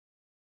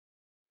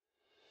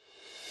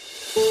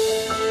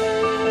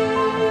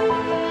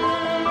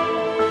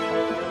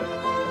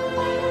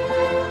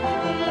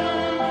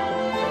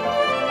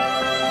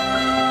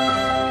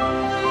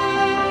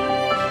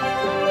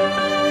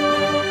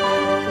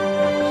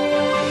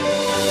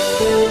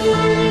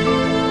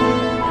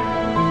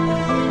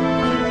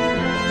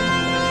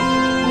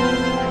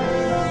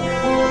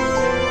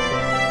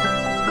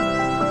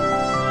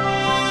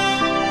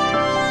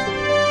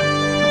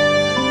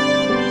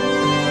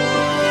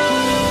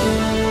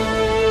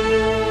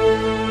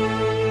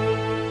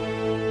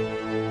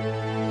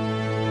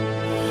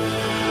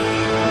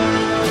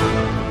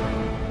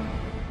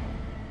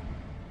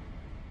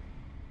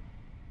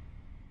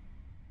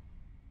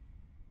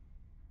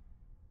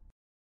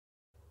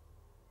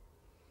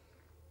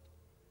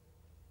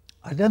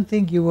I don't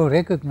think you will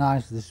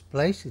recognize this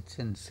place. It's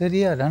in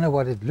Syria. I don't know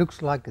what it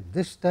looks like at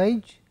this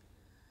stage,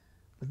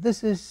 but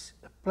this is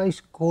a place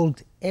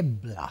called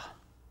Ebla.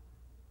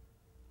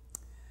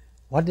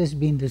 What has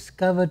been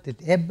discovered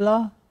at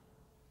Ebla?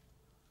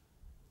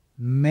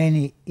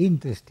 Many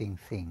interesting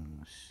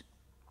things.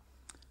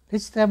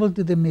 Let's travel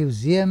to the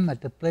museum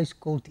at a place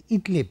called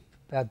Idlib,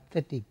 about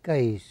 30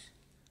 km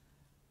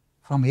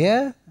from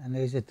here, and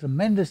there's a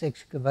tremendous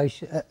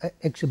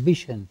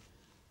exhibition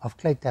of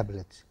clay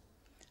tablets.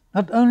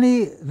 Not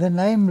only the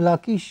name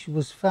Lachish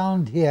was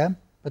found here,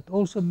 but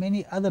also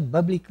many other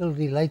biblical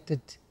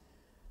related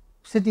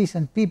cities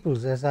and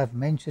peoples, as I've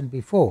mentioned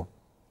before.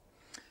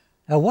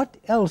 Now, what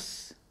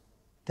else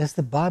does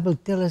the Bible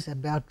tell us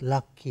about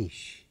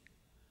Lachish?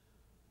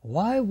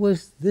 Why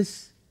was the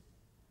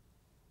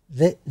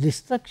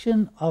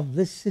destruction of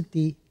this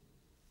city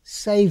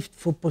saved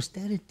for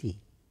posterity?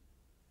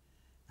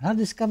 And I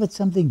discovered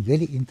something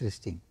very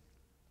interesting.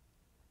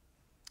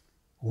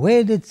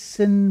 Where did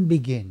sin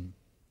begin?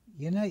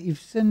 You know,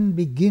 if sin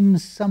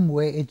begins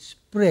somewhere, it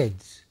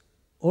spreads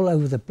all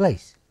over the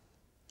place.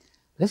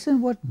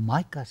 Listen what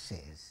Micah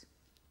says.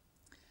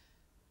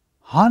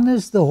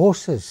 Harness the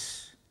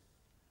horses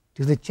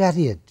to the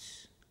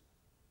chariots,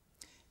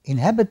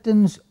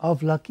 inhabitants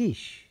of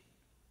Lachish.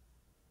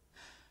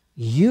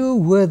 You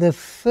were the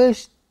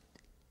first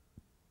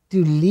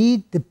to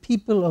lead the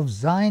people of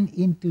Zion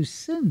into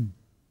sin.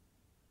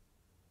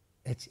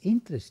 It's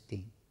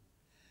interesting.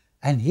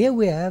 And here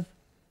we have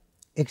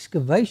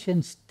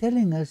excavations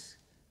telling us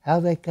how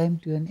they came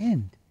to an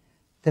end.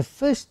 The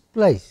first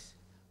place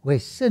where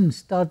sin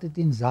started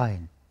in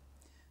Zion.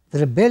 The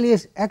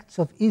rebellious acts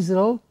of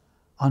Israel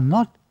are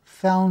not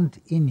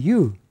found in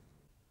you.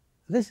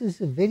 This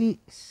is a very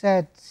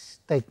sad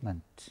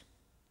statement.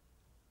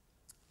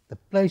 The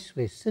place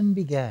where sin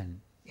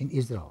began in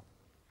Israel.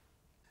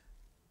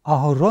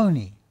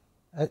 Aharoni,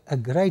 a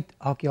great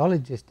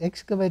archaeologist,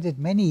 excavated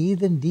many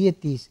heathen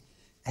deities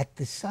at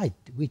the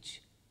site,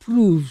 which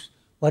proves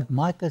what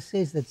Micah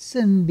says, that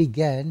sin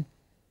began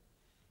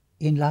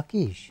in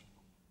Lachish.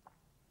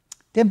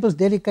 Temples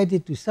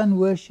dedicated to sun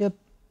worship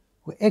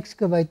were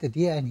excavated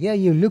here, and here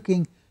you're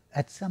looking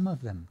at some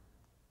of them.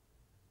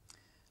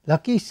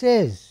 Lachish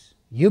says,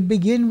 you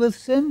begin with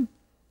sin,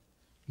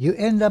 you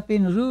end up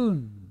in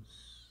ruins.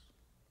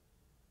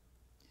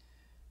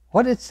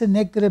 What did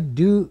Sennacherib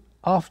do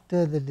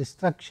after the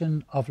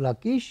destruction of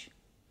Lachish?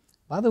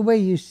 By the way,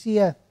 you see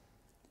a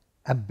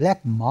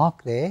black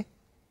mark there.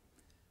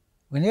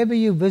 Whenever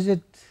you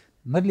visit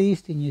Middle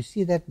East and you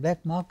see that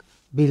black mark,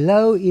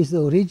 below is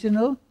the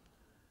original,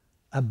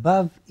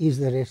 above is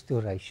the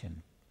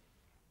restoration.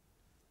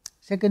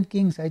 2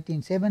 Kings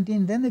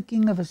 18:17, then the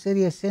king of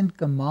Assyria sent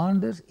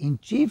commanders in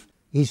chief,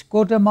 his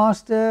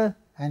quartermaster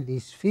and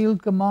his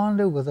field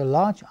commander with a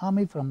large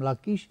army from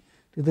Lachish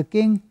to the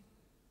king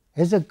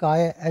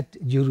Hezekiah at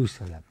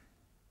Jerusalem.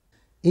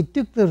 He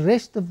took the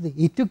rest of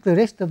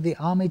the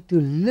army to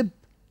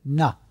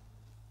Libnah,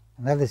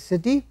 another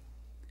city.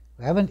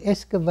 We haven't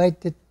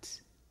excavated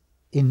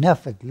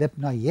enough at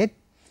Libnah yet,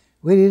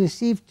 where he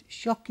received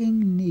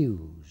shocking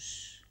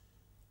news.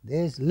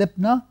 There's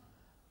Libnah,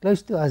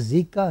 close to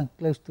Azekah and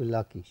close to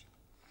Lachish.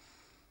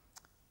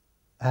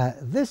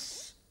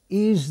 This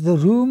is the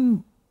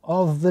room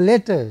of the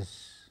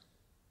letters.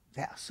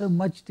 There's so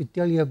much to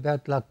tell you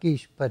about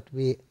Lachish, but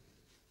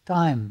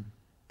time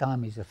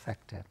is a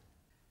factor.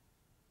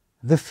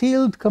 The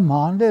field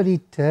commander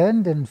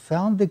returned and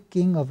found the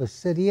king of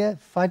Assyria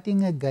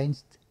fighting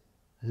against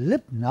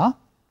Libnah.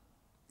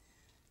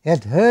 He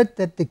had heard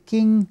that the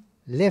king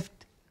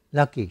left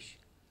Lachish.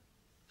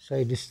 So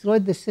he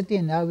destroyed the city,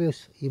 and now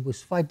he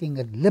was fighting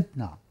at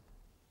Libnah.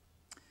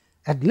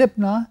 At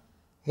Libnah,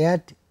 he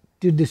had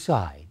to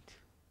decide.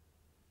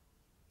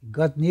 He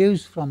got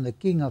news from the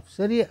king of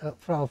Syria,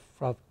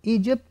 from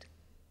Egypt,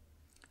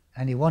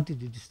 and he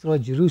wanted to destroy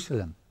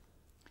Jerusalem.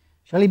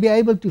 Shall he be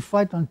able to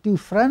fight on two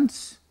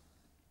fronts?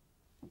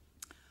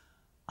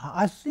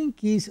 I think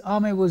his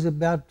army was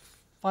about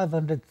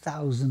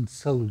 500,000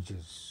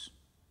 soldiers.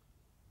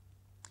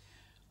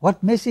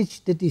 What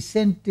message did he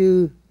send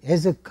to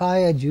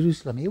Hezekiah,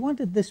 Jerusalem? He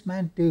wanted this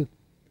man to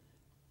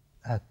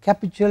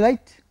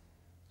capitulate,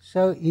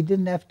 so he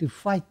didn't have to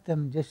fight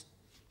them, just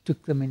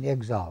took them in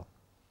exile.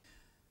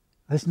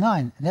 Verse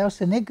 9, now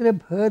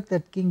Sennacherib heard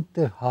that King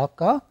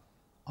Tirhakah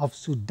of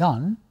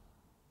Sudan,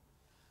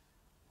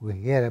 we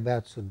hear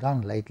about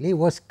Sudan lately,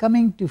 was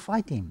coming to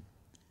fight him.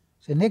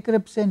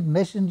 Sennacherib sent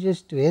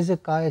messengers to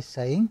Hezekiah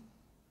saying,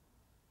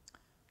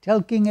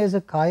 tell King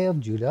Hezekiah of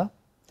Judah,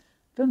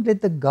 Don't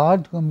let the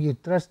God whom you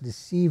trust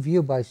deceive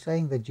you by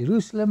saying that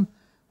Jerusalem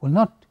will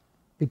not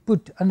be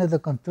put under the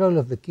control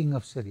of the king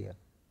of Syria.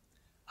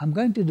 I'm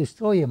going to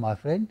destroy you, my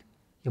friend.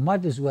 You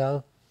might as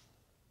well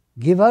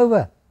give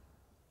over.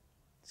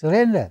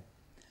 Surrender.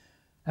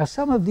 Now,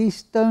 some of these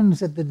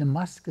stones at the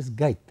Damascus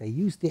gate, they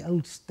used the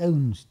old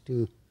stones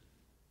to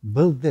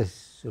build this.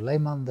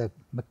 Suleiman the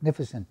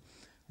Magnificent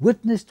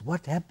witnessed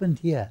what happened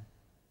here.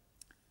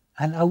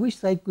 And I wish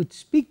they could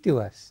speak to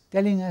us,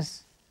 telling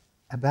us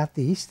about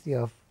the history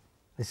of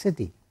the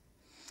city.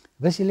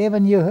 Verse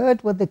 11, you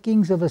heard what the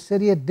kings of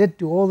Assyria did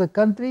to all the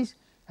countries,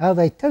 how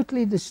they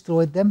totally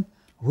destroyed them.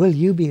 Will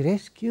you be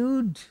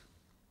rescued?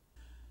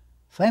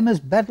 Famous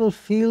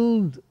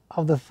battlefield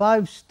of the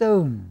 5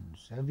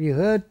 stones. Have you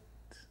heard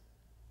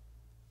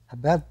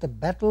about the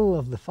battle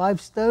of the 5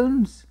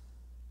 stones?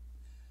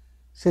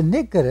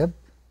 Sennacherib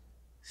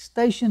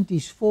stationed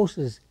his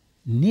forces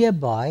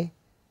nearby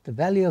the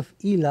valley of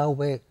Elah,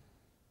 where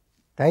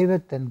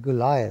David and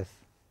Goliath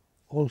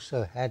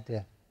also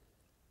had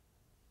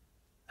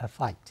a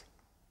fight.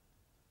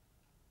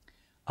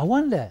 I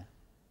wonder,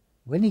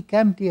 when he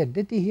came here,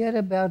 did he hear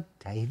about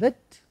David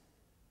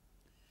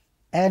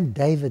and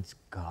David's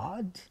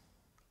God?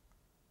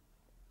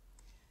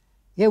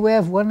 Here we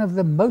have one of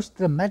the most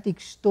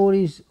dramatic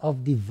stories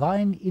of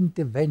divine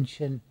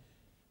intervention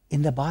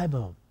in the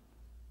Bible.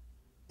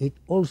 It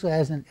also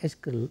has an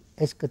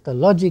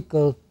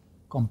eschatological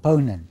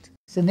component.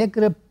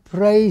 Sennacherib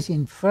prays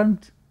in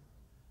front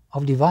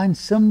of divine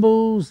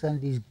symbols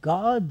and his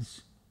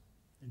gods.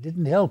 It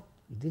didn't help.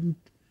 It didn't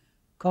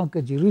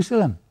conquer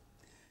Jerusalem.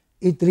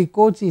 It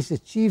records his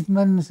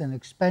achievements and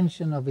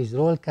expansion of his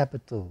royal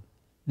capital,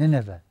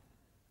 Nineveh.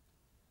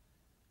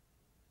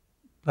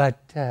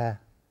 But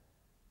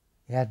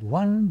he had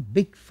one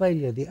big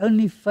failure, the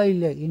only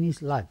failure in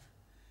his life.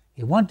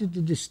 He wanted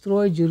to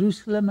destroy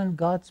Jerusalem and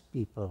God's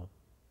people,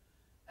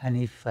 and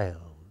he failed.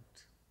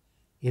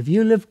 If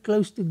you live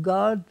close to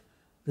God,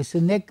 the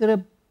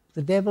Sennacherib,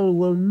 the devil,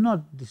 will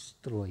not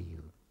destroy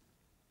you.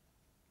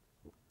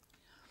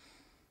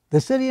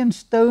 The Syrian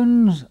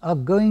stones are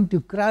going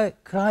to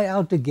cry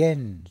out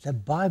again, the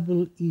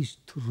Bible is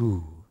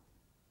true.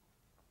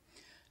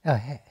 Now,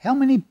 how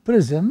many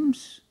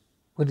prisms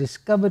were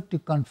discovered to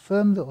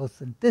confirm the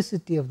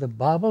authenticity of the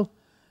Bible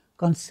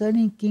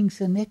concerning King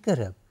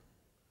Sennacherib?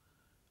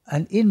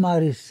 And in my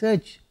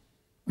research,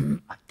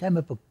 I came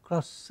up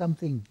across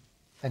something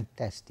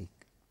fantastic.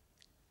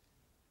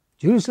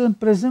 Jerusalem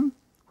Prism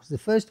was the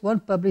first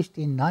one, published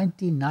in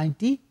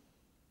 1990.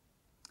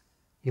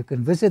 You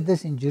can visit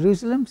this in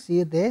Jerusalem, see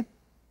it there.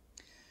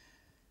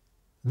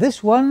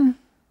 This one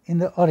in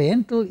the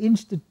Oriental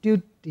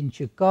Institute in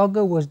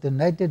Chicago was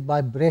donated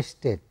by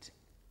Breasted.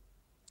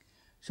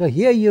 So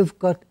here you've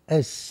got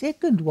a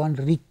second one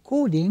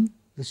recording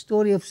the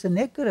story of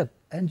Sennacherib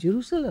and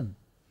Jerusalem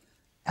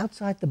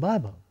outside the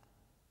Bible.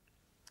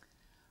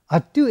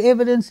 Are 2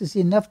 evidences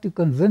enough to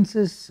convince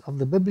us of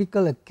the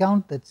biblical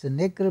account that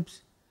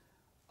Sennacherib's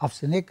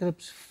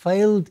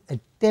failed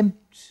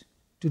attempts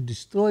to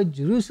destroy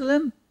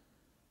Jerusalem?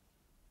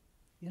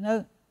 You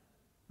know,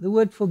 the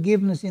word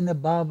forgiveness in the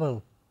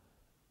Bible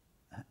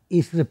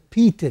is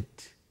repeated.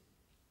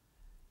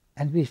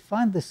 And we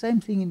find the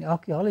same thing in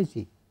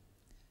archaeology.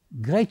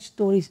 Great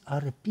stories are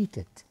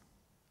repeated.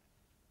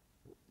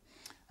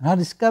 And I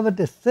discovered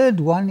a third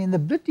one in the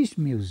British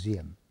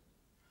Museum.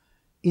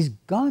 Is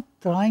God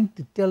trying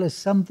to tell us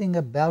something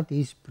about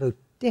his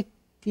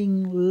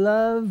protecting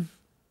love?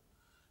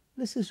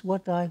 This is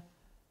what I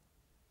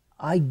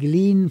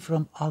glean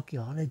from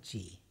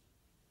archaeology.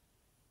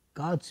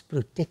 God's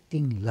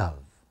protecting love.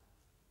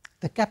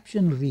 The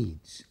caption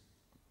reads,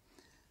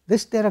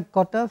 this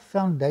terracotta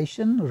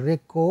foundation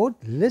record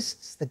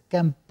lists the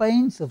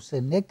campaigns of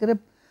Sennacherib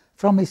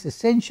from his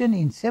ascension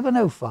in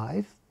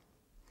 705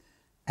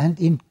 and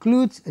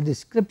includes a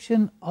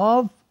description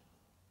of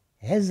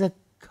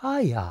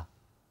Hezekiah,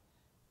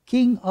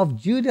 king of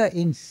Judah,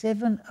 in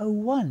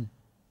 701.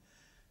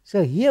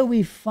 So here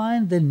we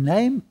find the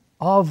name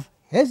of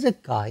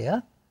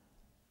Hezekiah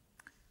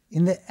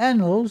in the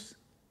annals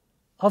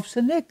of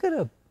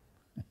Sennacherib.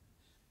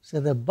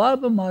 So the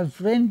Bible, my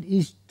friend,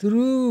 is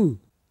true.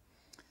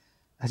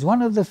 As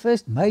one of the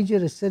first major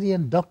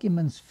Assyrian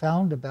documents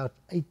found about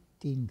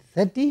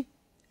 1830,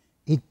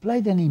 it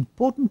played an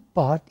important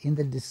part in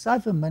the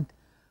decipherment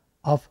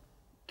of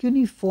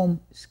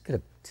cuneiform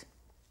script.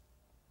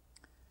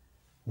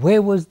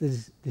 Where was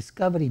this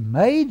discovery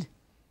made?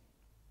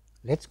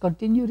 Let's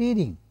continue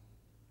reading.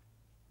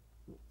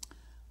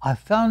 I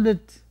found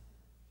it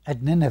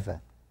at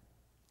Nineveh.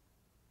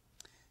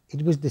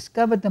 It was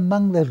discovered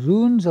among the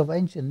ruins of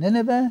ancient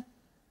Nineveh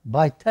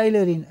by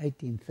Taylor in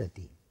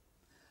 1830.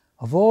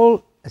 Of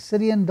all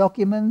Assyrian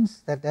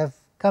documents that have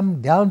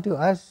come down to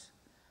us,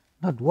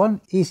 not one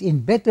is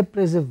in better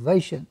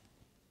preservation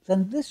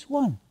than this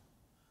one.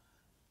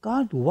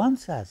 God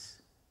wants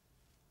us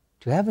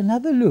to have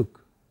another look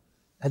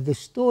at the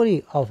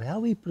story of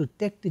how he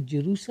protected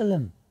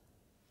Jerusalem,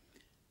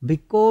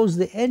 because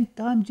the end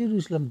time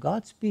Jerusalem,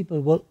 God's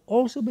people, will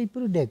also be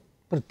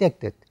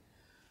protected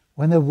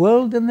when the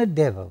world and the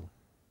devil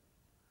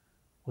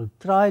will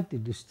try to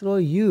destroy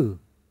you,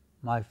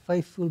 my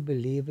faithful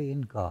believer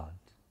in God,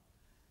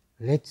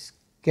 let's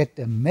get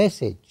a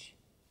message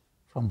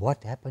from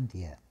what happened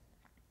here.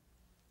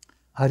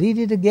 I read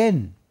it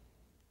again,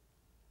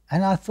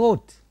 and I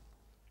thought,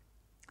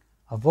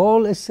 of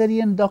all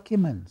Assyrian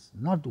documents,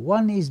 not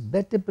one is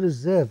better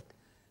preserved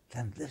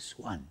than this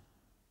one,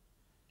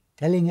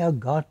 telling how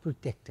God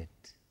protected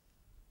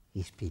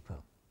his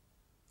people.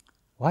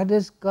 Why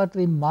does God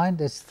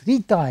remind us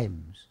 3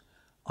 times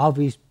of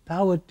his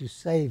power to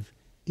save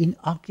in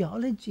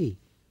archaeology?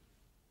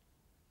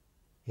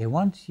 He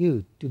wants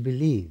you to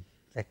believe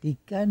that he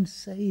can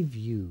save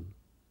you.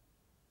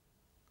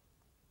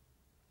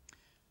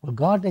 Will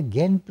God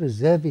again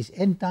preserve his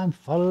end-time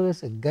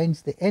followers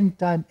against the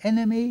end-time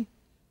enemy?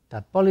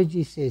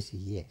 Typology says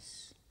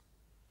yes.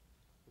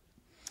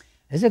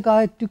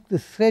 Hezekiah took the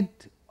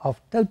threat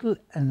of total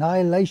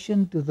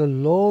annihilation to the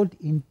Lord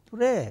in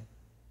prayer.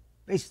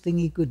 Best thing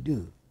he could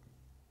do.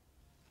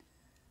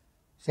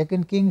 2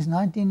 Kings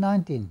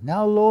 19:19.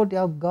 Now, Lord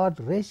our God,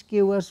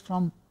 rescue us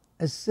from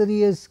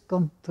Assyria's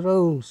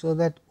control, so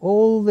that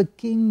all the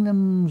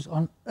kingdoms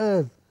on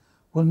earth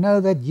will know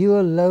that you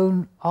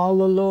alone are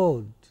the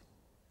Lord.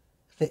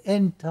 At the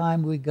end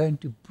time, we're going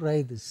to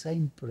pray the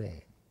same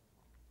prayer.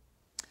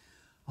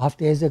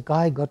 After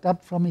Hezekiah got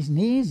up from his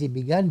knees, he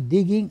began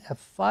digging a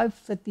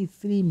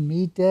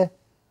 533-meter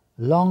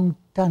long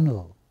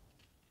tunnel.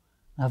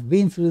 I've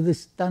been through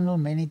this tunnel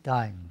many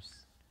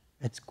times.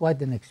 It's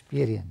quite an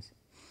experience.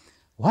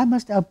 Why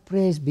must our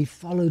prayers be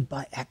followed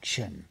by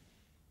action?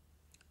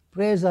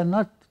 Prayers are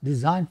not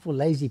designed for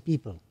lazy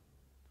people.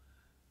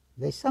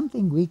 There's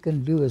something we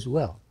can do as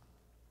well.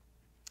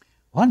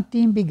 One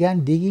team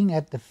began digging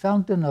at the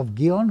fountain of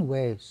Gihon,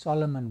 where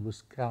Solomon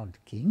was crowned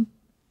king,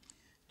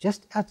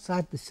 just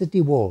outside the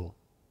city wall,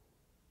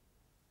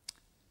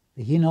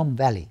 the Hinnom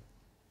Valley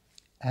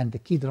and the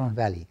Kidron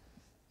Valley,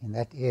 in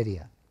that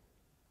area.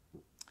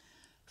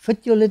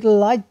 Fit your little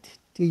light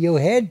to your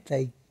head.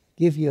 They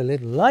give you a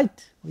little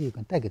light, or you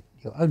can take it,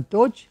 your own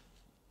torch,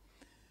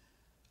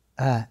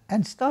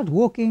 and start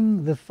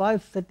walking the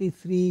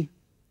 533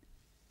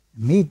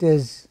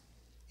 meters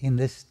in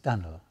this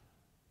tunnel.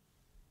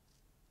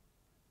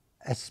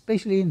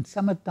 Especially in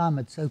summertime,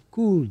 it's so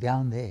cool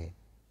down there.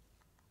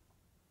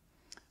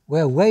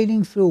 We're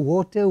wading through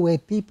water where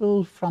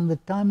people from the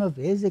time of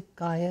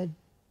Hezekiah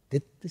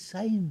did the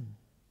same.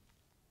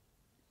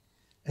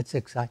 It's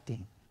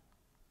exciting.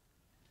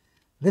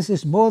 This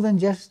is more than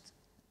just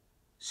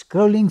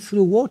scrolling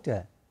through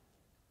water.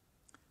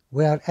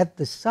 We are at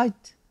the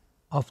site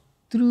of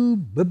true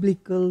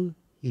biblical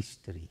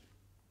history.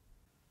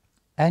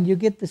 And you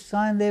get the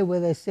sign there where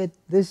they said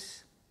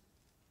this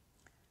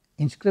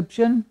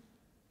inscription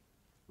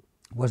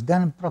was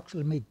done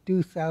approximately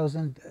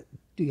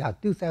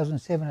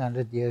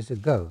 2,700 years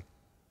ago.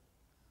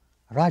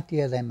 Right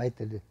here they made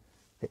the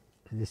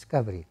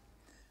discovery.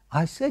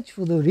 I searched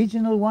for the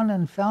original one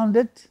and found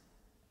it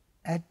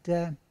at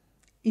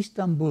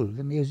Istanbul,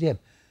 the museum.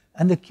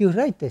 And the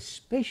curator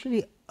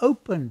specially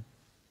opened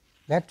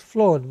that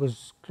floor. It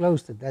was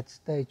closed at that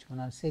stage when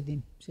I said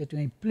to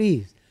him,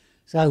 please.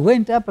 So I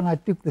went up and I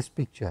took this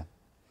picture.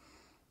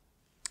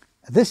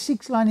 This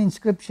 6-line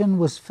inscription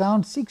was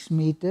found 6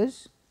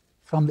 meters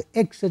from the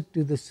exit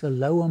to the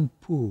Siloam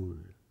pool,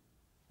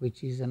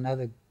 which is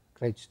another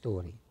great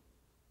story.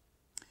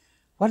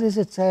 What does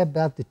it say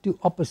about the 2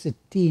 opposite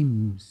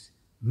teams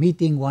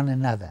meeting one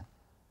another?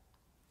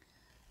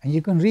 And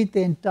you can read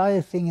the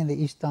entire thing in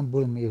the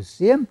Istanbul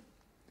Museum,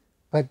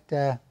 but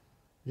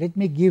let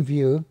me give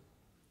you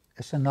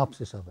a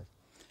synopsis of it.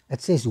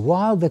 It says,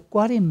 while the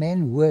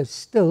quarrymen were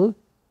still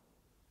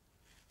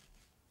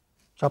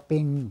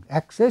chopping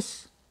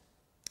axes,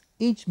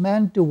 each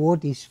man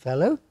toward his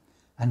fellow,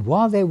 and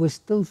while there were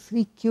still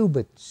 3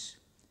 cubits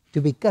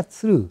to be cut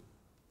through,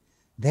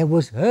 there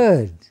was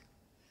heard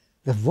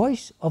the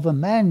voice of a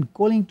man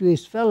calling to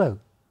his fellow,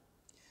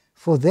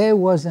 for there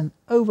was an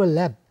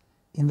overlap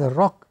in the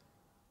rock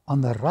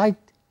on the right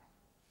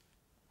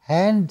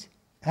hand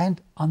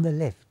and on the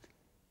left.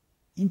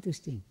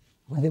 Interesting.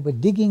 When they were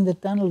digging the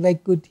tunnel, they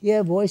could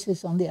hear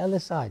voices on the other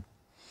side.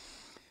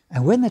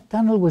 And when the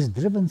tunnel was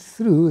driven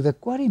through, the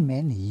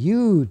quarrymen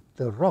hewed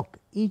the rock,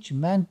 each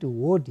man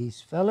toward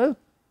his fellow,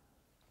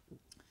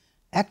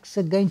 axe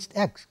against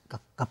axe,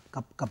 cup, cup,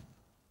 cup, cup.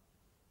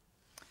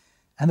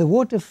 And the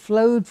water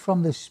flowed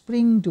from the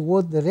spring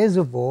toward the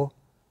reservoir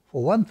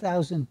for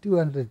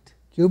 1,200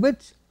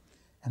 cubits,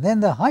 and then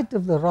the height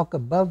of the rock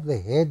above the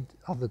head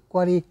of the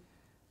quarry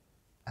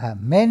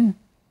men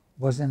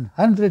was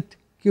 100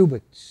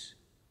 cubits.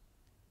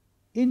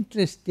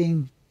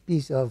 Interesting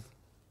piece of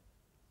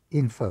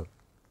info.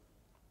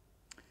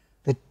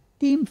 The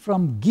team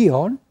from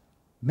Gihon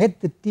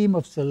met the team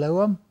of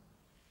Siloam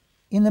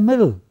in the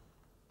middle.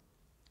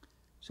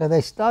 So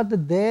they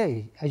started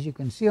there, as you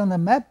can see on the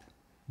map,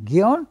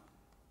 Gihon,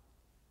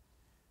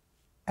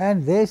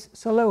 and there's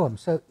Siloam.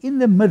 So in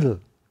the middle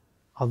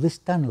of this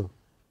tunnel,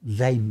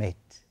 they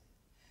met.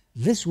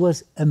 This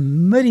was a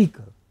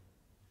miracle.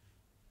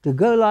 to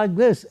go like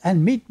this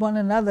and meet one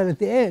another at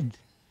the end.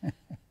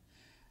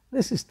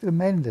 This is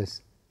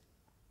tremendous.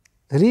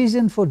 The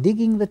reason for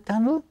digging the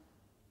tunnel?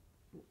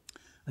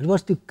 It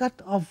was to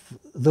cut off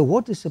the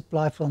water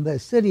supply from the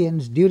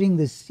Assyrians during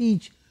the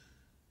siege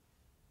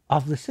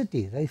of the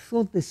city. They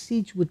thought the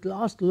siege would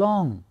last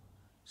long.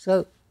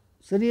 So,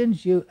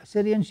 Assyrians,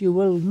 you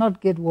will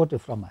not get water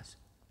from us.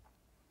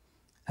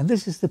 And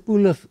this is the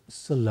pool of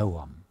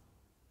Siloam.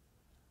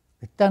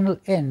 The tunnel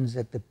ends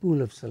at the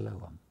pool of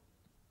Siloam.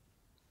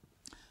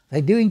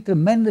 They're doing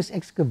tremendous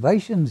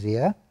excavations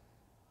here,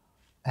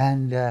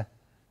 and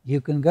you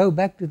can go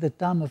back to the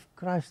time of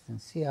Christ and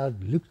see how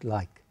it looked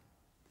like.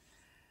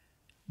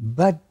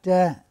 But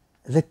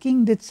the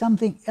king did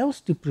something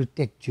else to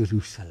protect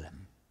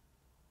Jerusalem.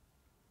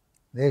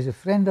 There's a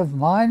friend of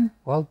mine,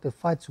 Walter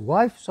Fight's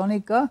wife,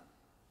 Sonika,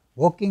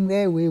 walking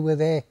there. We were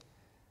there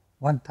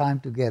one time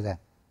together.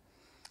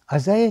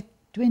 Isaiah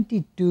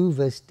 22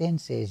 verse 10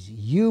 says,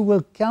 "You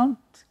will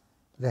count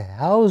the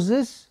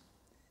houses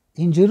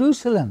in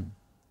Jerusalem.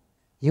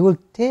 You will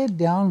tear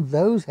down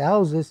those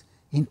houses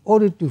in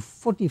order to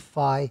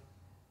fortify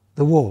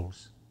the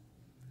walls."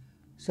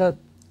 So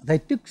they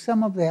took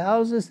some of the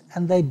houses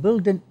and they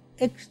built an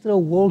extra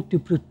wall to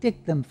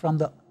protect them from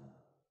the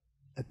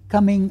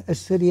coming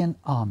Assyrian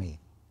army.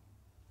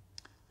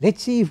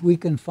 Let's see if we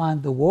can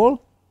find the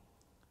wall.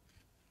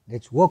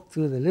 Let's walk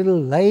through the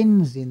little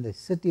lanes in the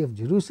city of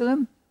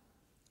Jerusalem.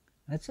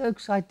 It's so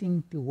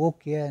exciting to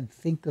walk here and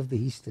think of the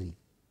history.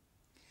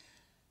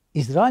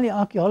 Israeli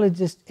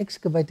archaeologists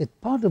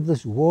excavated part of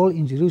this wall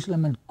in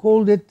Jerusalem and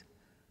called it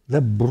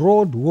the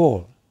Broad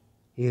Wall.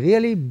 He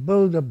really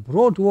built a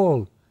broad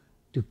wall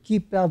to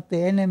keep out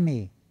the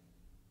enemy.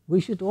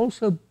 We should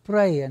also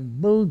pray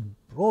and build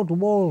broad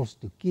walls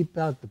to keep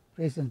out the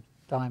present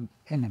time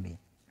enemy.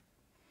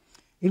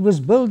 It was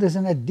built as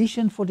an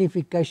addition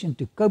fortification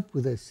to cope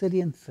with the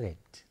Assyrian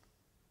threat.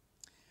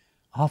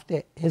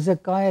 After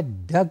Hezekiah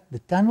dug the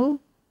tunnel,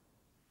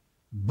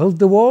 built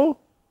the wall,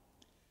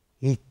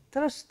 he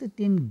trusted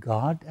in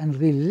God and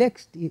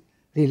relaxed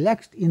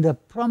in the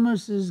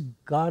promises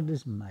God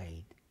has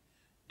made.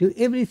 Do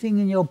everything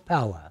in your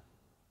power,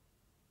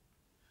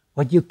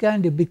 what you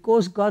can do,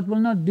 because God will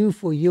not do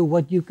for you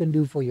what you can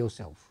do for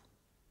yourself.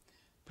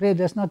 Prayer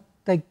does not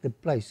take the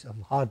place of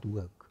hard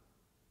work.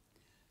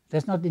 It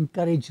does not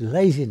encourage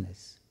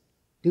laziness.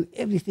 Do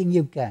everything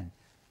you can.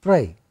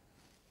 Pray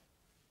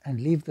and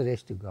leave the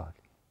rest to God.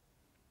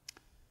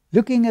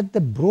 Looking at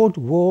the broad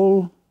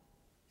wall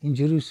in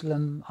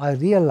Jerusalem, I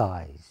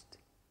realized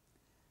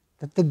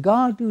that the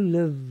God who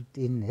lived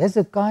in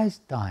Hezekiah's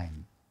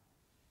time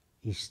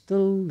is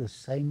still the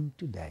same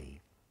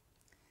today.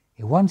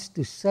 He wants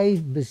to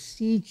save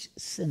besieged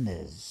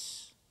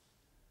sinners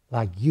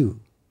like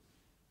you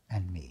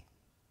and me.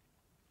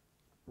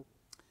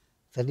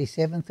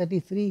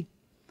 37:33.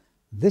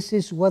 This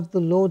is what the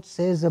Lord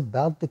says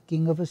about the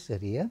king of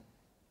Assyria.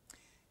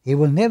 He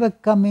will never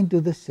come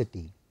into the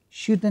city,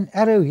 shoot an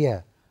arrow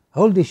here,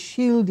 hold a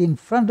shield in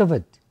front of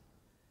it,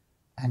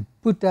 and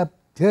put up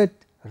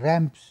dirt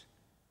ramps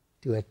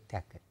to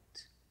attack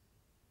it.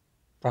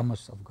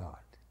 Promise of God.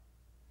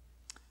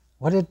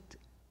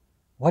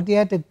 What he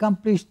had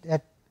accomplished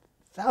at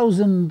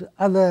 1,000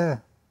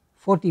 other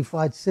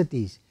fortified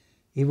cities,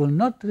 he will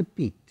not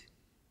repeat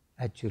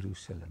at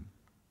Jerusalem.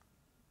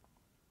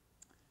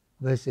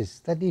 Verses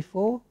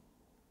 34,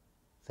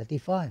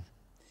 35.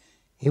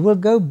 He will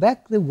go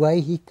back the way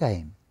he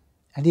came,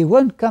 and he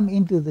won't come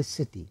into the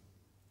city,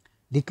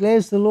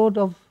 declares the Lord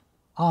of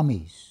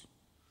armies.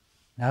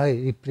 Now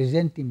he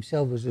represents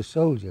himself as a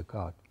soldier,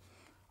 God.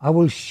 I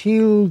will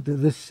shield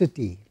the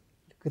city.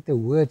 Look at the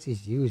words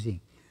he's using.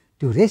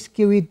 To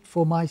rescue it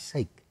for my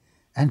sake,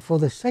 and for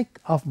the sake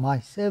of my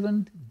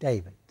servant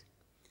David.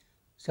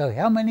 So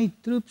how many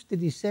troops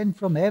did he send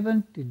from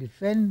heaven to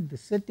defend the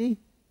city?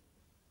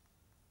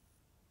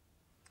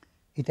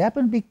 It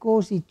happened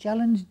because he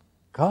challenged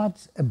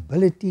God's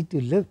ability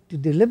to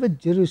deliver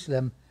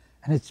Jerusalem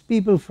and its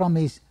people from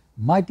his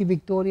mighty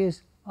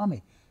victorious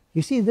army.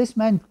 You see, this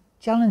man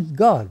challenged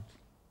God.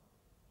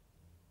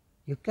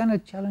 You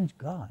cannot challenge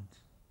God.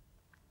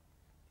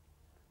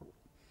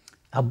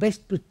 Our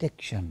best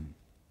protection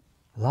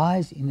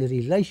lies in a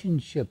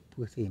relationship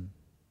with him.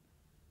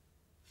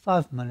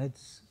 5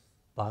 minutes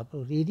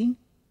Bible reading,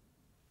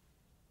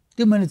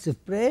 2 minutes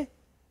of prayer.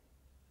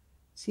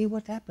 See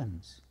what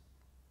happens.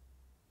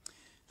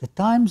 The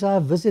times I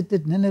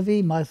visited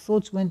Nineveh, my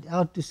thoughts went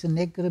out to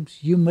Sennacherib's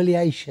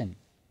humiliation.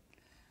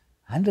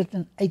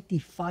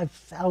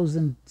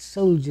 185,000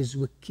 soldiers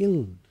were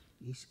killed.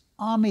 His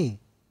army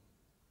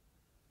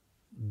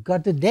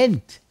got a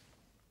dent.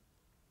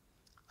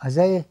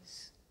 Isaiah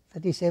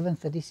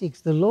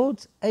 37:36. The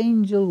Lord's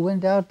angel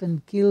went out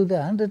and killed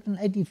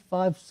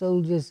 185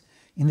 soldiers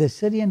in the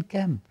Syrian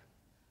camp.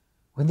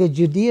 When the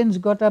Judeans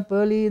got up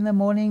early in the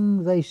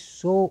morning, they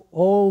saw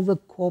all the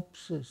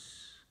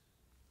corpses.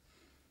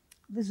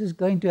 This is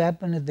going to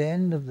happen at the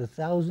end of the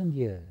 1,000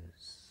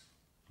 years.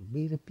 It will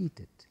be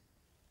repeated.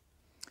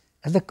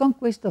 At the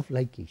conquest of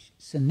Lachish,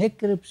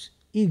 Sennacherib's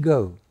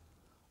ego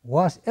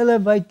was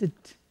elevated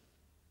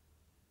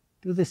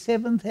to the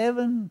seventh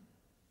heaven.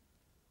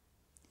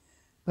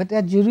 But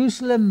at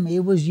Jerusalem he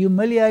was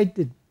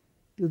humiliated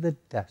to the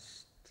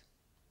dust.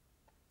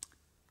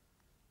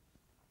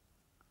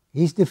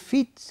 His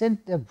defeat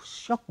sent a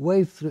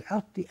shockwave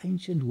throughout the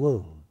ancient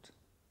world.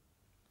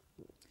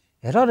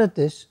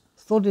 Herodotus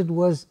thought it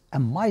was a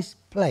mice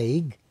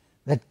plague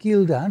that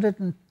killed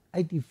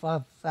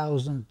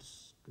 185,000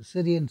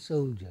 Assyrian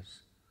soldiers.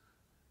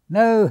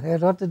 No,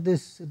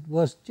 Herodotus, it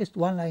was just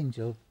one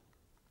angel.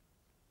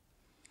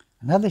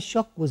 Another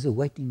shock was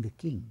awaiting the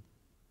king.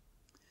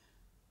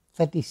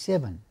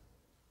 37.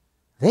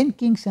 Then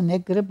King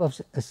Sennacherib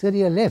of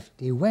Assyria left.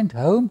 He went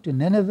home to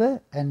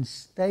Nineveh and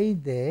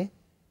stayed there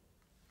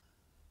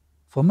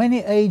for many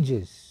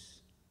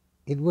ages.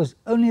 It was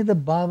only the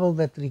Bible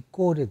that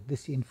recorded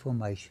this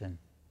information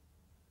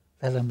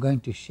that I'm going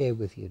to share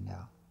with you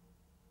now.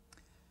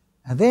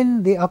 And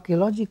then the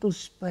archaeological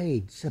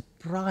spade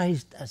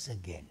surprised us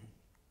again.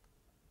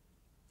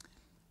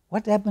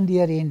 What happened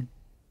here in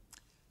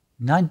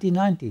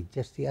 1990,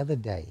 just the other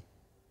day?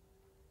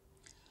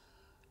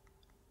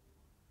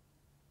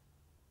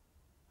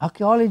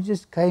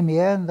 Archaeologists came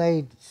here and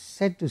they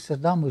said to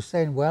Saddam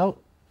Hussein, well,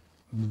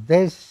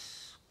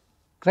 there's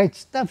great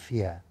stuff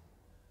here.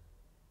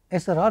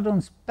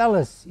 Esarhaddon's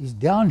palace is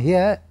down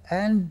here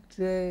and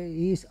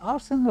his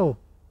arsenal.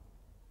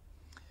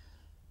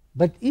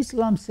 But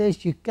Islam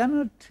says you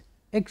cannot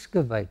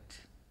excavate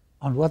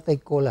on what they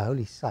call a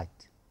holy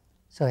site.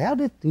 So how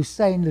did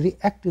Hussein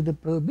react to the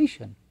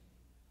prohibition?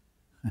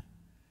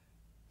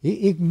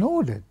 He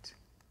ignored it.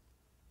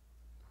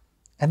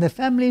 And the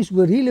families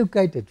were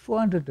relocated,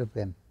 400 of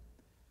them.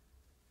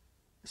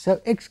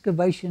 So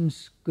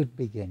excavations could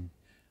begin.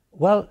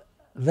 Well,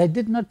 they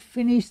did not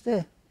finish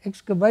the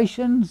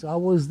excavations. I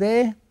was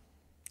there,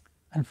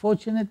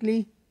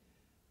 unfortunately.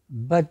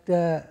 But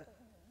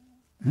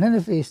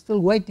Nineveh is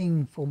still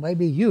waiting for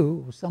maybe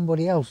you or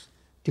somebody else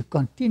to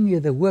continue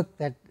the work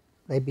that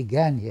they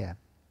began here.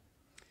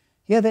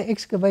 Here they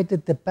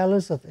excavated the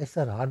palace of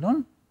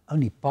Esarhaddon,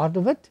 only part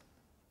of it.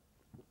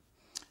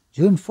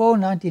 June 4,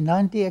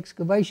 1990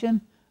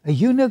 excavation, a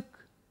eunuch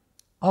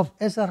of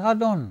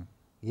Esarhaddon.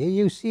 Here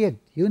you see it.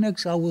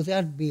 Eunuchs are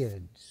without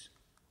beards.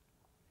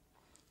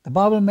 The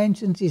Bible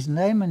mentions his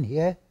name, and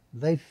here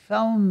they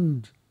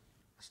found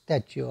a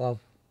statue of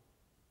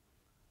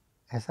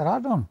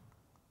Esarhaddon,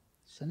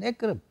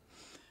 Sennacherib.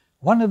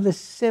 One of the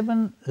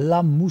 7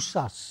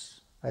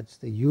 Lamusas, that's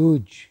the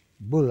huge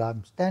bull.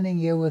 I'm standing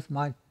here with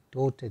my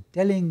daughter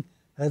telling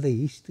her the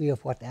history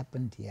of what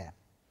happened here.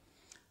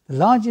 The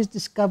largest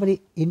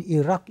discovery in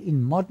Iraq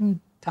in modern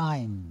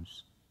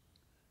times.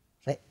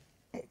 They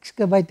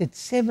excavated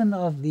 7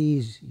 of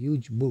these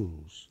huge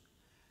bulls.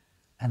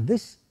 And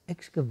this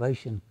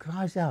excavation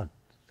cries out,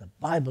 the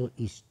Bible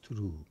is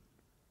true.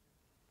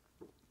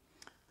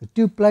 The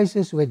 2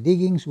 places where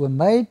diggings were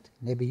made,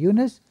 Nebi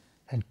Yunus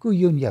and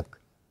Kuyunyuk.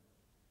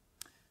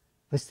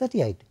 Verse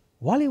 38,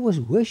 while he was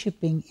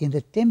worshipping in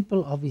the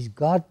temple of his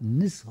god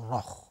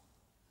Nisroch,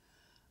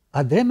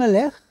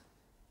 Adremelech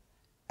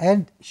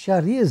and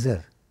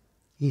Sharezer,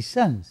 his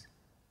sons,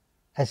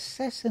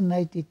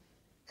 assassinated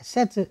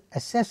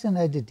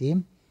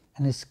him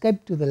and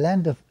escaped to the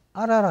land of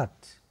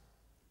Ararat.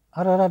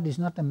 Ararat is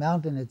not a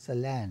mountain, it's a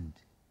land.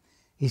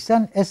 His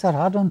son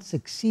Esarhaddon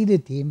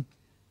succeeded him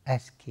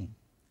as king.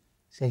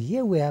 So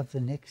here we have the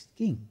next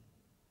king.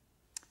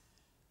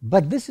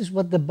 But this is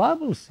what the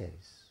Bible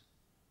says.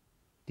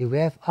 Do we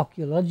have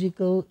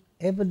archaeological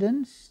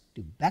evidence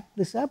to back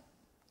this up?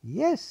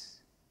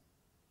 Yes.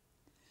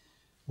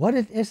 What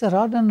did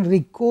Esarhaddon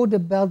record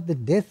about the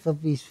death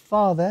of his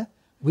father,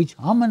 which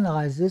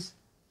harmonizes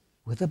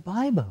with the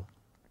Bible?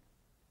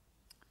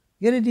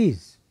 Here it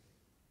is.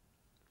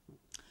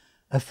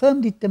 A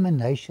firm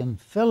determination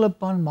fell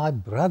upon my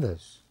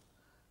brothers.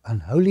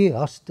 Unholy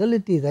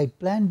hostility they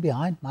planned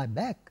behind my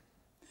back.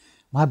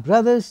 My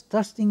brothers,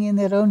 trusting in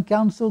their own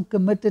counsel,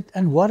 committed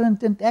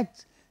unwarranted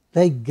acts.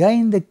 They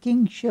gained the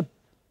kingship.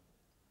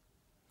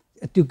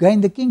 To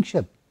gain the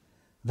kingship,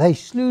 they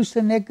slew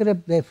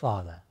Sennacherib, their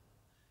father.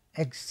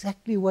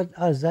 Exactly what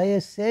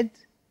Isaiah said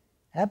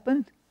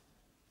happened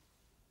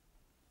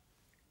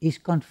is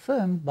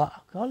confirmed by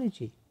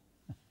archaeology.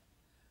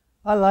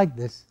 I like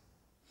this.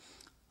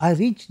 I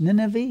reached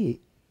Nineveh,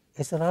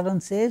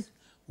 Esarhaddon says,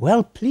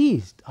 well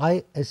pleased.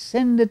 I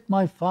ascended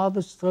my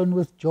father's throne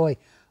with joy.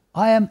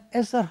 I am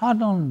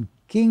Esarhaddon,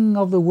 king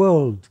of the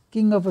world,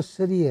 king of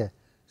Assyria,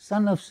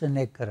 son of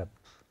Sennacherib.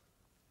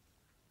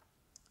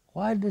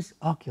 Why does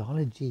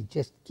archaeology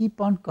just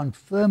keep on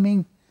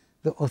confirming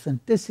the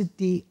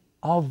authenticity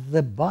of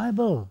the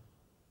Bible?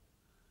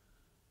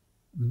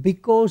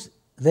 Because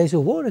there's a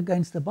war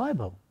against the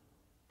Bible.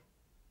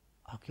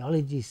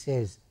 Archaeology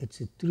says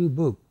it's a true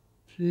book.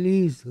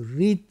 Please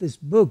read this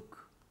book.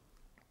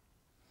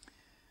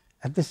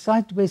 At the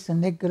site where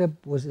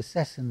Sennacherib was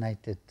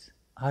assassinated,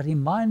 I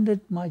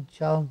reminded my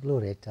child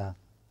Loretta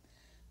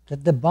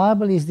that the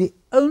Bible is the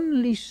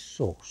only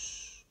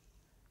source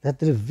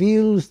that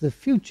reveals the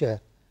future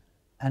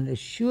and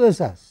assures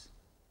us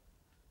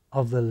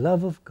of the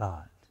love of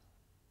God.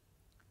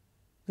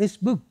 This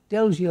book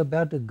tells you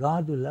about a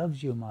God who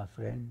loves you, my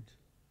friend.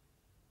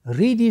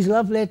 Read his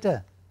love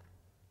letter.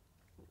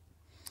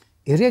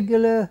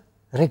 Irregular,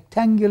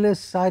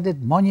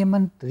 rectangular-sided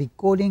monument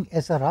recording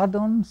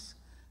Esarhaddon's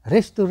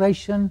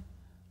restoration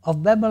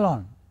of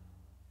Babylon.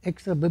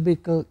 Extra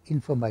biblical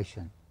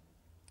information.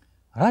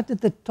 Right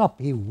at the top,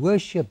 he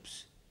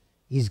worships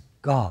his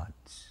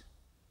gods.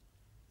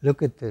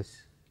 Look at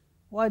this.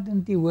 Why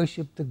didn't he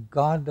worship the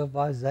God of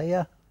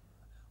Isaiah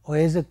or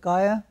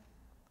Hezekiah?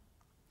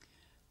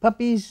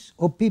 Puppies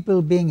or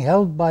people being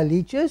held by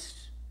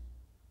leeches?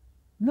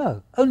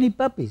 No, only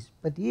puppies.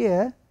 But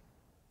here,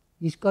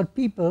 he's got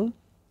people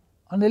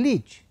on a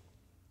leash.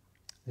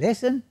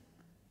 Lesson,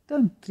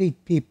 don't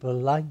treat people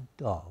like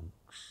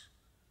dogs.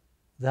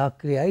 They are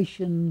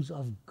creations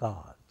of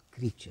God,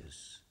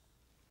 creatures.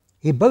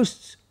 He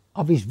boasts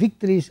of his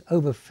victories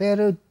over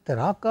Pharaoh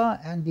Teraka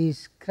and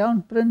his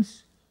crown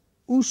prince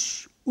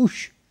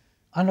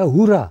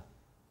Anahura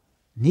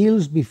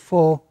kneels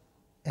before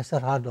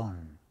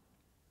Esarhaddon.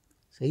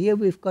 So here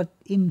we've got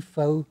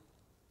info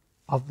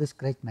of this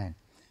great man.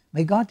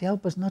 May God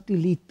help us not to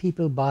lead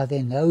people by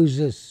their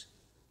noses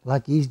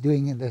like he's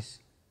doing in this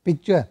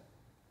picture.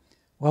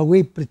 While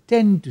we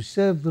pretend to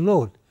serve the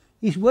Lord,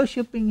 he's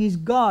worshipping his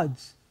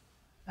gods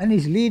and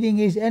he's leading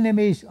his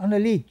enemies on a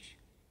leash.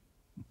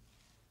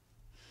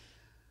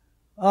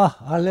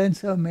 I learned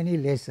so many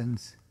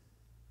lessons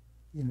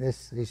in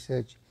this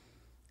research.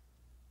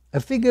 A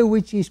figure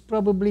which is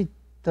probably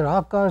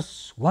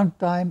Teraka's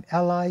one-time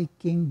ally,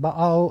 King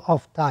Baal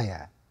of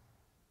Tyre.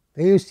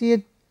 There you see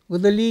it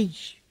with a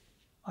leash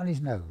on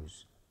his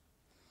nose.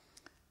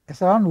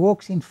 Esarhaddon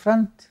walks in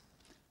front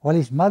while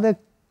his mother,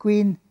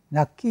 Queen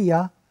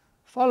Nakia,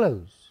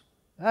 follows.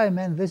 Hey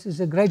man, this is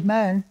a great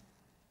man.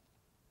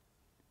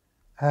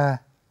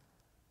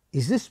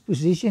 Is this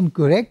position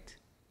correct?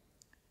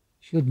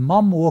 Should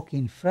mom walk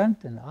in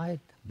front and I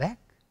at the back?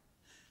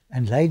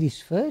 And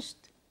ladies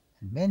first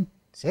and men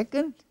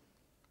second?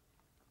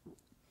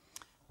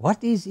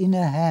 What is in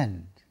her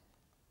hand?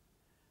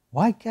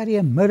 Why carry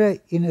a mirror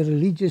in a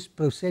religious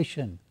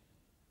procession?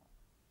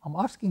 I'm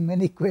asking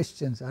many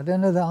questions. I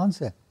don't know the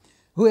answer.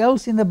 Who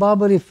else in the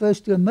Bible refers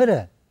to a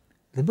mirror?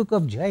 The book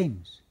of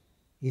James.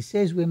 He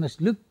says we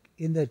must look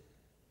in the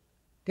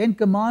 10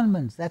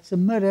 Commandments. That's a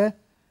mirror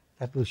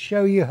that will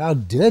show you how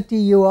dirty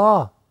you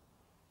are.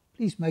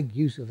 Please make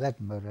use of that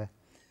mirror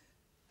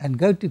and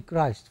go to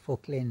Christ for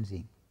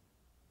cleansing.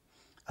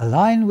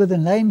 Align with the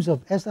names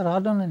of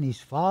Esarhaddon and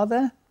his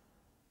father.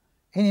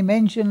 Any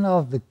mention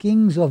of the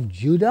kings of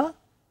Judah?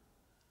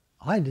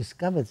 I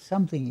discovered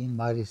something in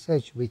my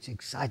research which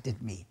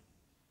excited me.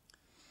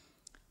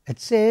 It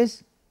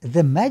says,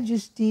 the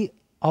majesty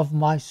of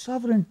my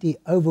sovereignty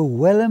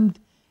overwhelmed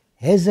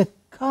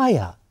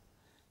Hezekiah.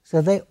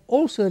 So they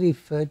also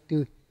referred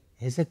to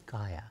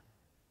Hezekiah.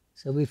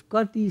 So we've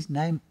got his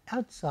name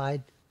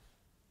outside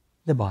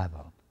the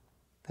Bible.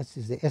 That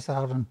is the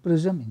Esarhaddon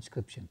prism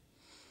inscription.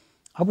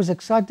 I was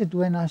excited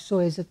when I saw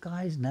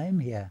Hezekiah's name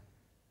here.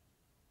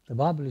 The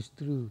Bible is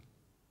true.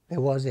 There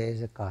was a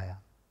Hezekiah.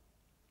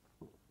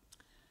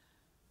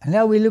 And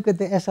now we look at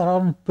the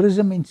Esarhaddon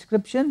prism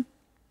inscription.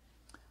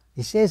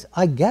 It says,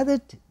 I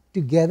gathered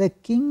together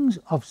kings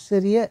of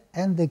Syria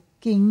and the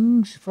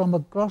kings from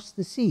across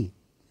the sea.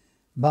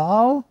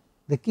 Baal,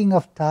 the king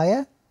of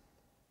Tyre,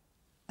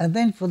 and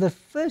then for the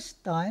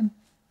first time,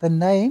 the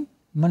name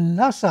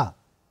Manasseh,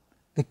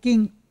 the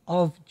king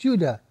of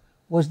Judah,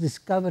 was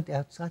discovered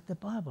outside the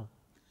Bible.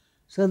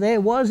 So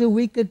there was a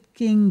wicked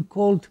king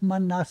called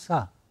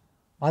Manasseh.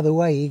 By the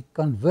way, he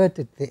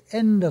converted the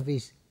end of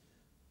his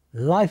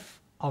life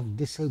of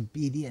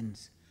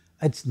disobedience.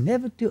 It's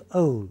never too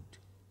old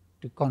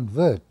to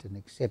convert and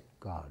accept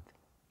God.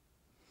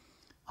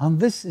 On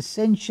this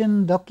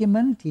ascension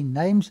document, he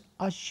names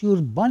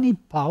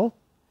Ashurbanipal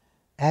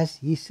as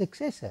his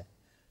successor.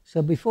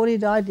 So before he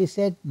died, he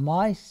said,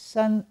 my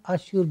son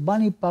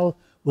Ashurbanipal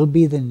will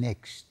be the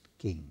next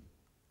king.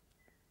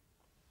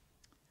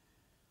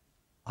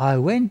 I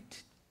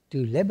went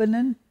to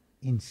Lebanon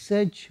in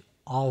search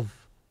of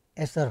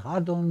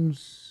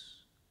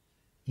Esarhaddon's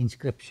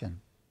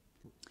inscription.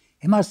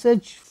 In my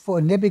search for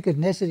a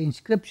Nebuchadnezzar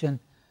inscription,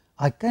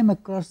 I came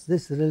across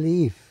this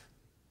relief.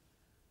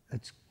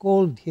 It's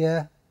called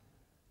here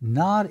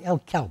Nar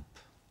el-Kalb,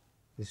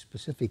 the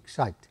specific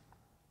site.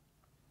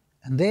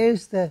 And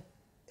there's the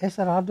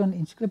Esarhaddon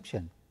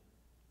inscription.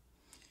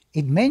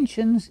 It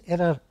mentions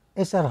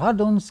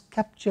Esarhaddon's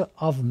capture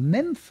of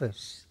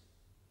Memphis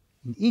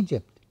in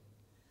Egypt,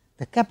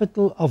 the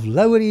capital of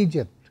Lower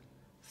Egypt.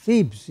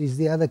 Thebes is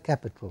the other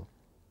capital.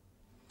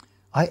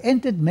 I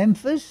entered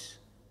Memphis,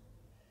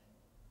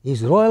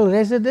 his royal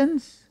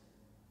residence,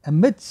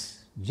 amidst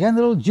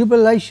general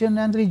jubilation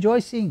and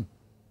rejoicing.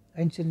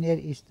 Ancient Near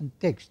Eastern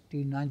text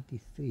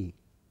 293.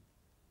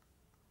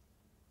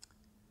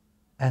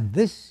 And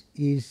this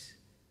is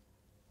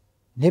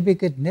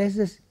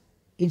Nebuchadnezzar's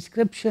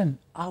inscription.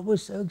 I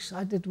was so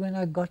excited when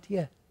I got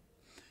here.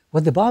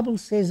 What the Bible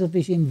says of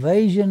his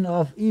invasion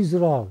of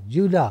Israel,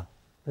 Judah,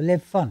 the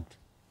Levant,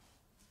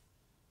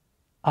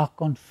 are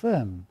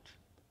confirmed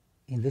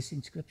in this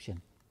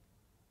inscription.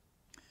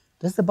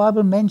 Does the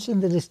Bible mention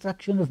the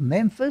destruction of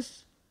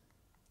Memphis?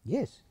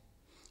 Yes.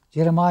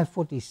 Jeremiah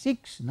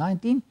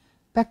 46:19,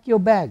 pack your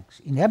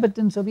bags,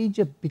 inhabitants of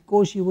Egypt,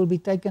 because you will be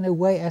taken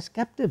away as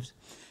captives.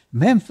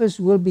 Memphis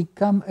will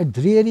become a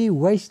dreary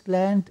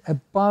wasteland, a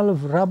pile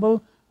of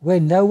rubble where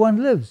no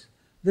one lives.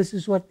 This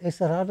is what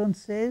Esarhaddon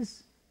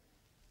says.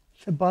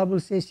 The Bible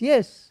says,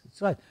 yes,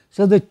 that's right.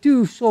 So the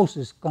two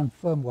sources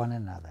confirm one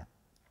another.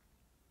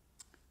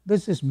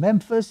 This is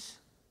Memphis.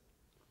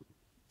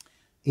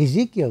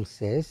 Ezekiel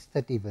says,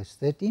 30 verse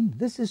 13,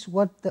 this is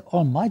what the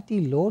Almighty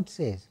Lord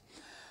says.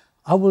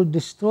 I will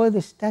destroy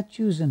the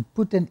statues and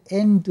put an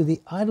end to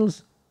the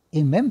idols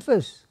in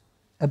Memphis.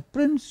 A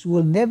prince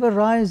will never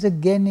rise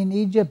again in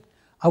Egypt.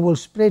 I will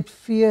spread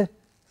fear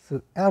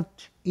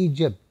throughout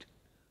Egypt.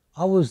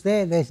 I was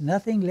there. There's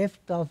nothing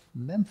left of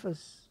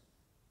Memphis.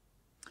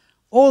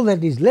 All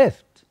that is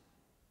left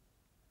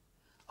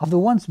of the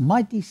once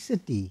mighty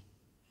city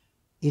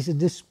is a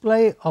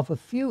display of a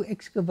few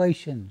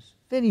excavations,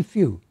 very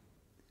few.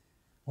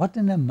 What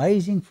an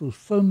amazing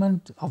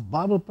fulfillment of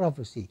Bible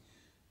prophecy.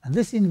 And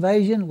this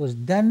invasion was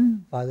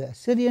done by the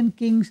Assyrian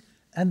kings,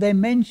 and they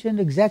mention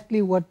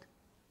exactly what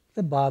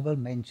the Bible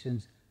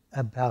mentions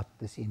about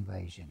this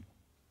invasion.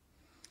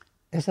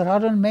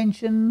 Esarhaddon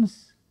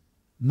mentions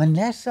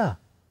Manasseh.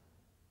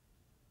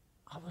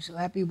 I was so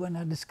happy when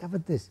I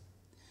discovered this.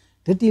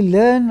 Did he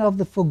learn of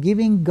the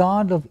forgiving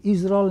God of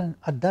Israel and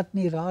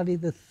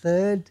Adad-nirari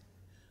III?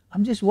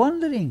 I'm just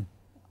wondering.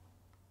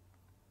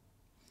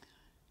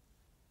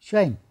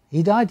 Shame.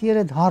 He died here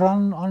at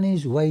Haran on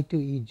his way to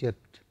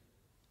Egypt.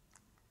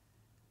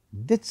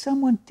 Did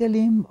someone tell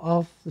him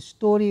of the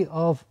story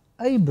of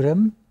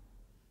Abram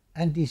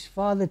and his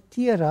father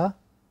Terah,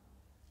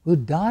 who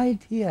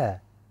died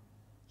here?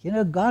 You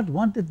know, God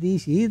wanted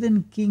these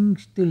heathen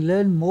kings to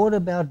learn more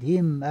about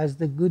him as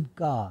the good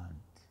God.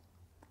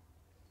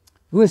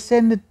 Who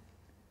ascended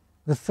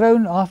the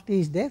throne after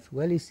his death?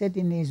 Well, he said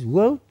in his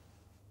will,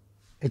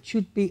 it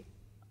should be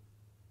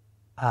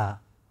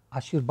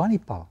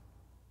Ashurbanipal.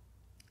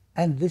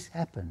 And this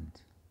happened.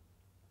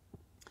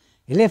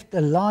 He left a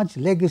large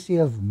legacy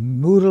of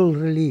mural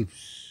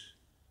reliefs.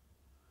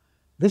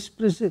 This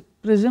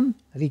prism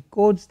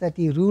records that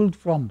he ruled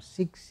from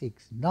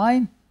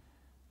 669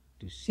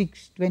 to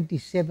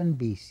 627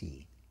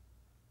 BC.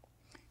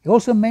 He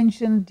also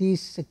mentioned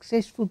his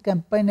successful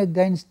campaign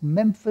against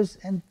Memphis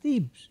and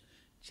Thebes,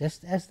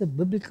 just as the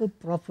biblical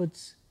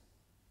prophets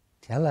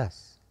tell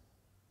us.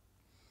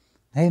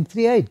 Nahum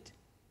 3:8.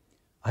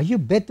 Are you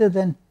better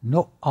than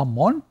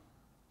Ammon?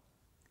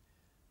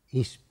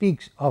 He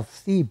speaks of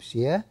Thebes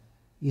here.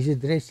 He's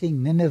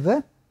addressing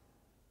Nineveh,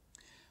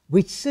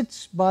 which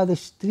sits by the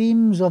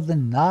streams of the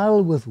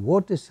Nile with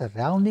water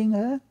surrounding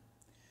her.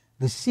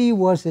 The sea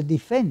was a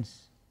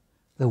defense.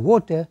 The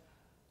water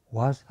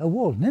was a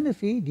wall.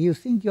 Nineveh, do you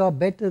think you are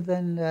better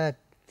than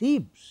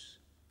Thebes?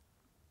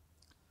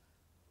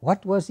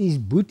 What was his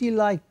booty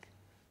like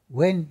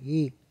when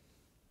he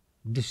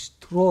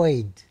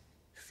destroyed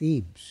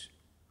Thebes?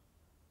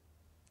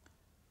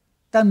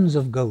 Tons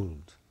of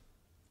gold.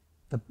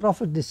 The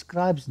prophet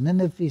describes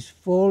Nineveh's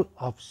fall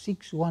of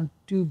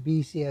 612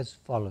 BC as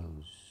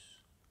follows.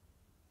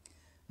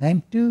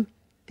 Nahum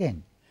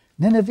 2:10.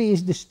 Nineveh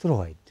is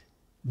destroyed,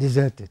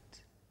 deserted,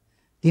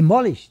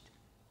 demolished.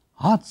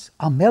 Hearts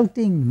are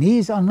melting,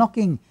 knees are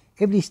knocking,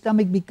 every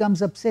stomach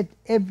becomes upset,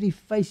 every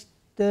face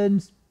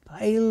turns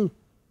pale.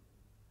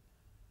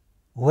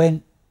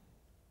 When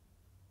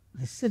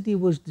the city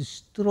was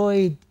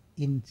destroyed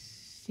in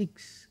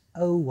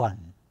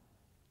 601,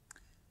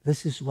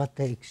 this is what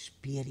they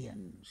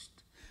experienced.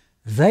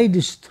 They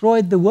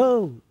destroyed the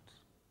world,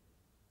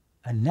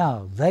 and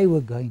now they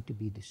were going to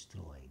be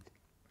destroyed.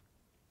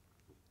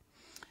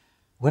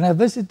 When I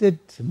visited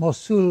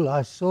Mosul,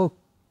 I saw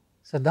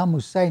Saddam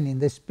Hussein in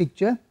this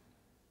picture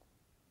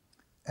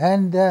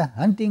and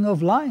hunting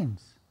of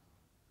lions.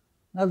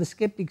 Now the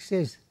skeptic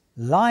says,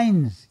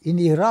 lions in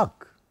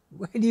Iraq,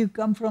 where do you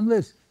come from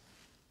this?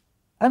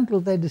 Until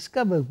they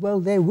discovered, well,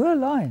 there were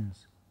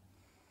lions.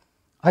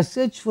 I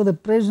searched for the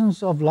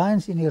presence of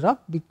lions in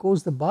Iraq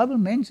because the Bible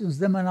mentions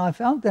them and I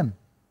found them.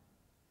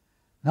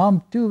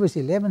 Nahum 2 verse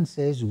 11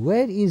 says,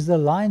 where is the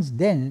lion's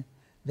den,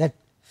 that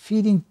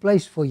feeding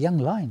place for young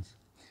lions?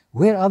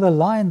 Where are the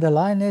lion, the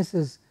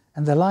lionesses,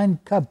 and the lion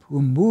cub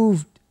who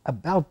moved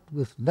about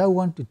with no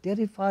one to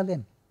terrify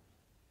them?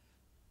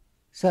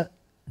 So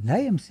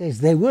Nahum says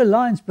there were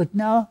lions, but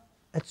now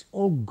it's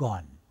all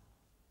gone.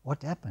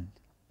 What happened?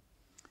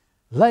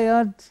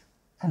 Layard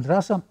and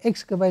Rassam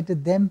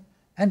excavated them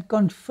and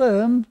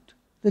confirmed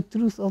the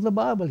truth of the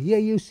Bible. Here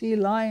you see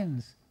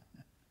lions.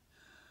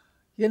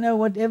 You know,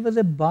 whatever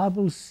the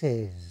Bible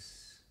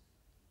says,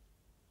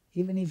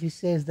 even if he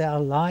says there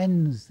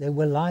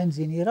were lions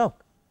in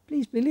Iraq,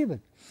 please believe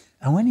it.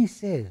 And when he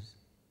says,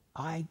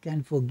 I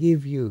can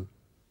forgive you,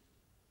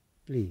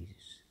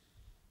 please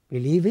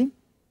believe him.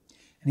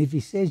 And if he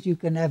says you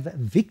can have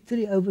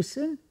victory over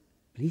sin,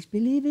 please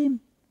believe him.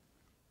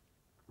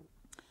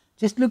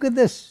 Just look at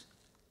this.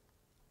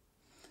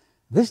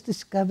 This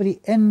discovery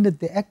ended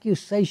the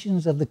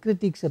accusations of the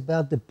critics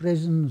about the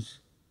presence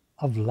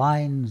of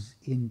lions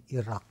in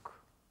Iraq.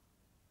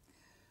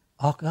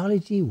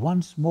 Archaeology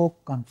once more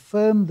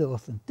confirmed the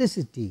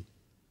authenticity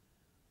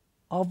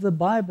of the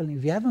Bible.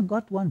 If you haven't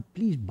got one,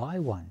 please buy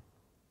one.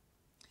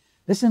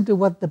 Listen to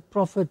what the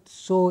prophet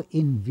saw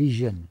in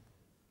vision.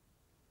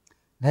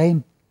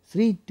 Name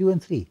 3, 2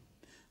 and 3.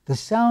 The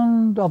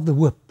sound of the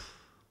whip,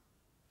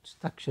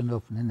 destruction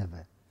of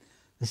Nineveh.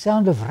 The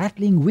sound of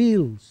rattling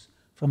wheels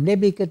from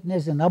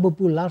Nebuchadnezzar,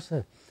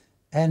 Nabopolassar,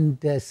 and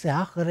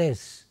Sennacherib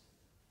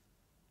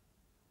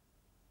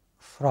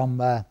from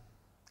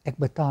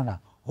Ecbatana.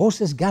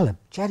 Horses gallop,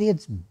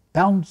 chariots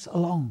bounce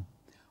along.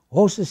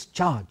 Horses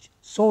charge,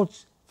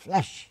 swords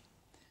flash,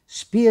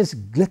 spears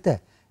glitter.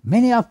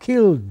 Many are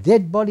killed,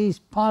 dead bodies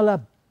pile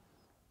up.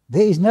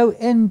 There is no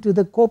end to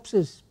the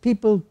corpses.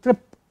 People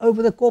trip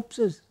over the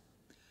corpses.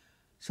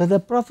 So the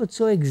prophet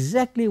saw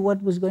exactly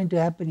what was going to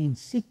happen in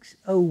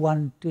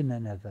 601 to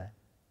Nineveh.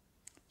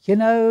 You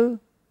know,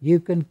 you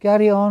can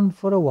carry on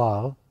for a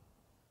while,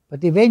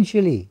 but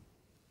eventually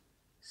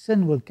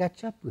sin will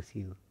catch up with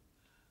you.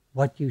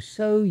 What you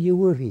sow, you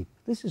will reap.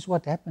 This is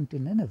what happened to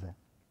Nineveh.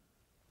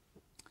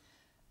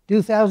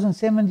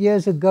 2007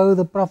 years ago,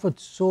 the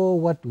prophet saw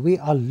what we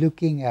are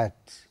looking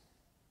at.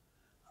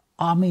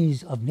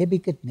 Armies of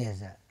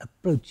Nebuchadnezzar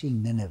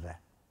approaching Nineveh.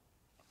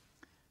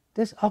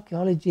 Does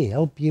archaeology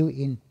help you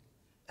in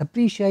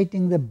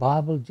appreciating the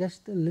Bible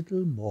just a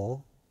little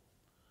more?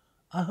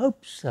 I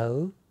hope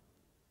so.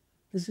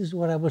 This is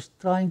what I was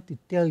trying to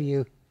tell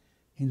you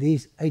in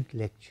these 8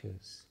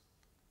 lectures.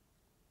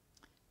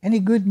 Any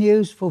good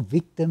news for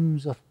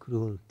victims of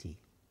cruelty?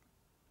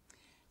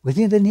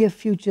 Within the near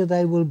future,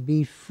 they will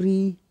be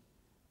free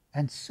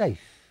and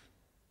safe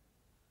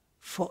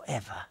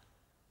forever.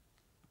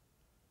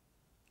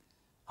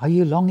 Are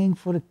you longing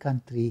for a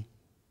country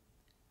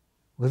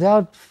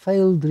without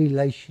failed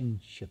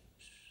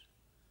relationships?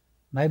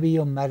 Maybe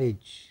your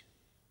marriage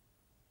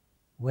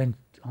went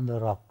on the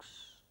rocks.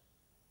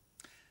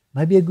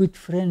 Maybe a good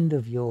friend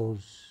of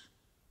yours,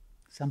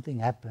 something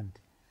happened.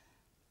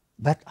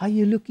 But are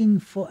you looking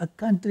for a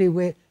country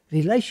where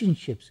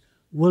relationships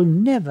will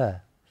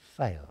never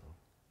fail?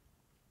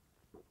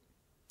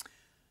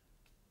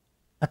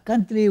 A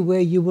country where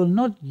you will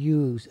not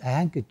use a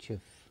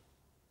handkerchief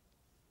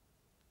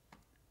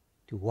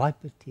to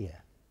wipe a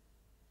tear.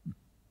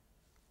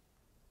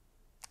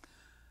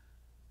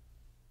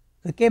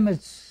 The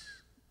chemists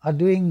are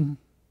doing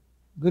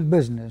good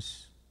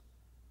business,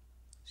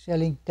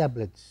 selling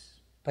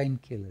tablets,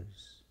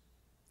 painkillers.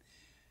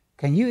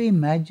 Can you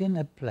imagine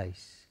a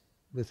place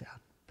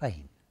without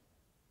pain?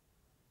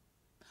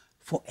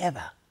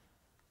 Forever.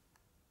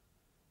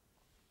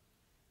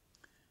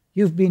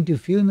 You've been to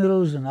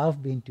funerals and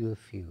I've been to a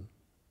few.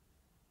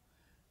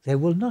 There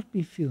will not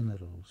be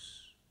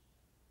funerals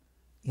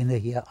in the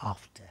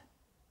hereafter.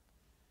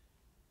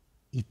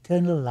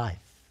 Eternal life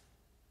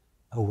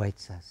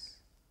awaits us.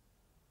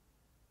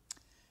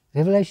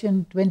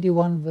 Revelation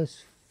 21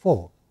 verse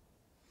 4.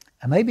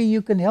 And maybe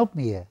you can help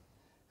me here.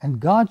 And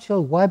God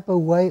shall wipe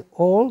away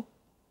all,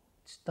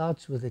 it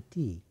starts with a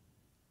T,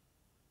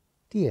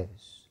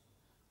 tears,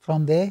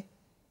 from their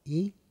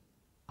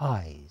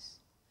eyes.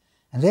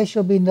 And there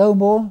shall be no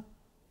more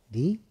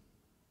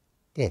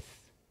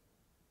death.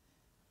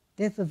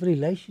 Death of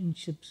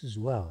relationships as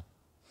well.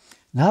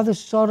 Neither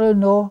sorrow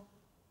nor,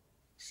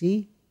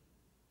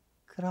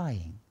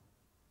 crying.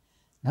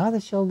 Neither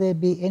shall there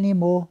be any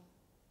more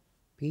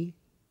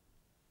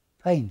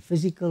pain,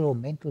 physical or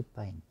mental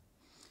pain.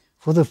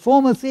 For the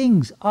former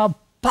things are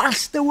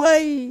passed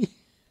away.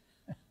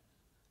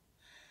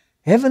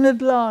 Heaven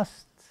at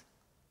last.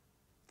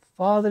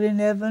 Father in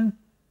heaven,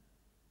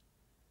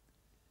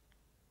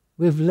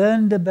 we've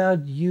learned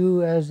about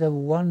you as a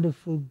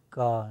wonderful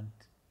God,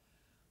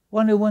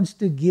 one who wants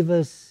to give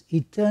us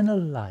eternal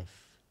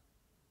life.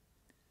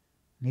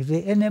 And if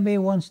the enemy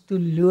wants to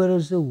lure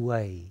us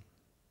away,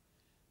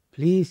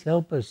 please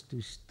help us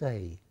to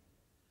stay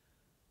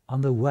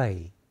on the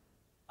way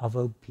of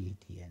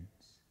obedience.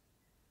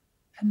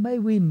 And may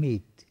we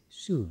meet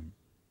soon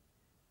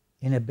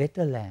in a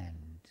better land.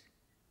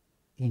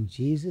 In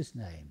Jesus'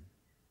 name,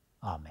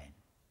 amen.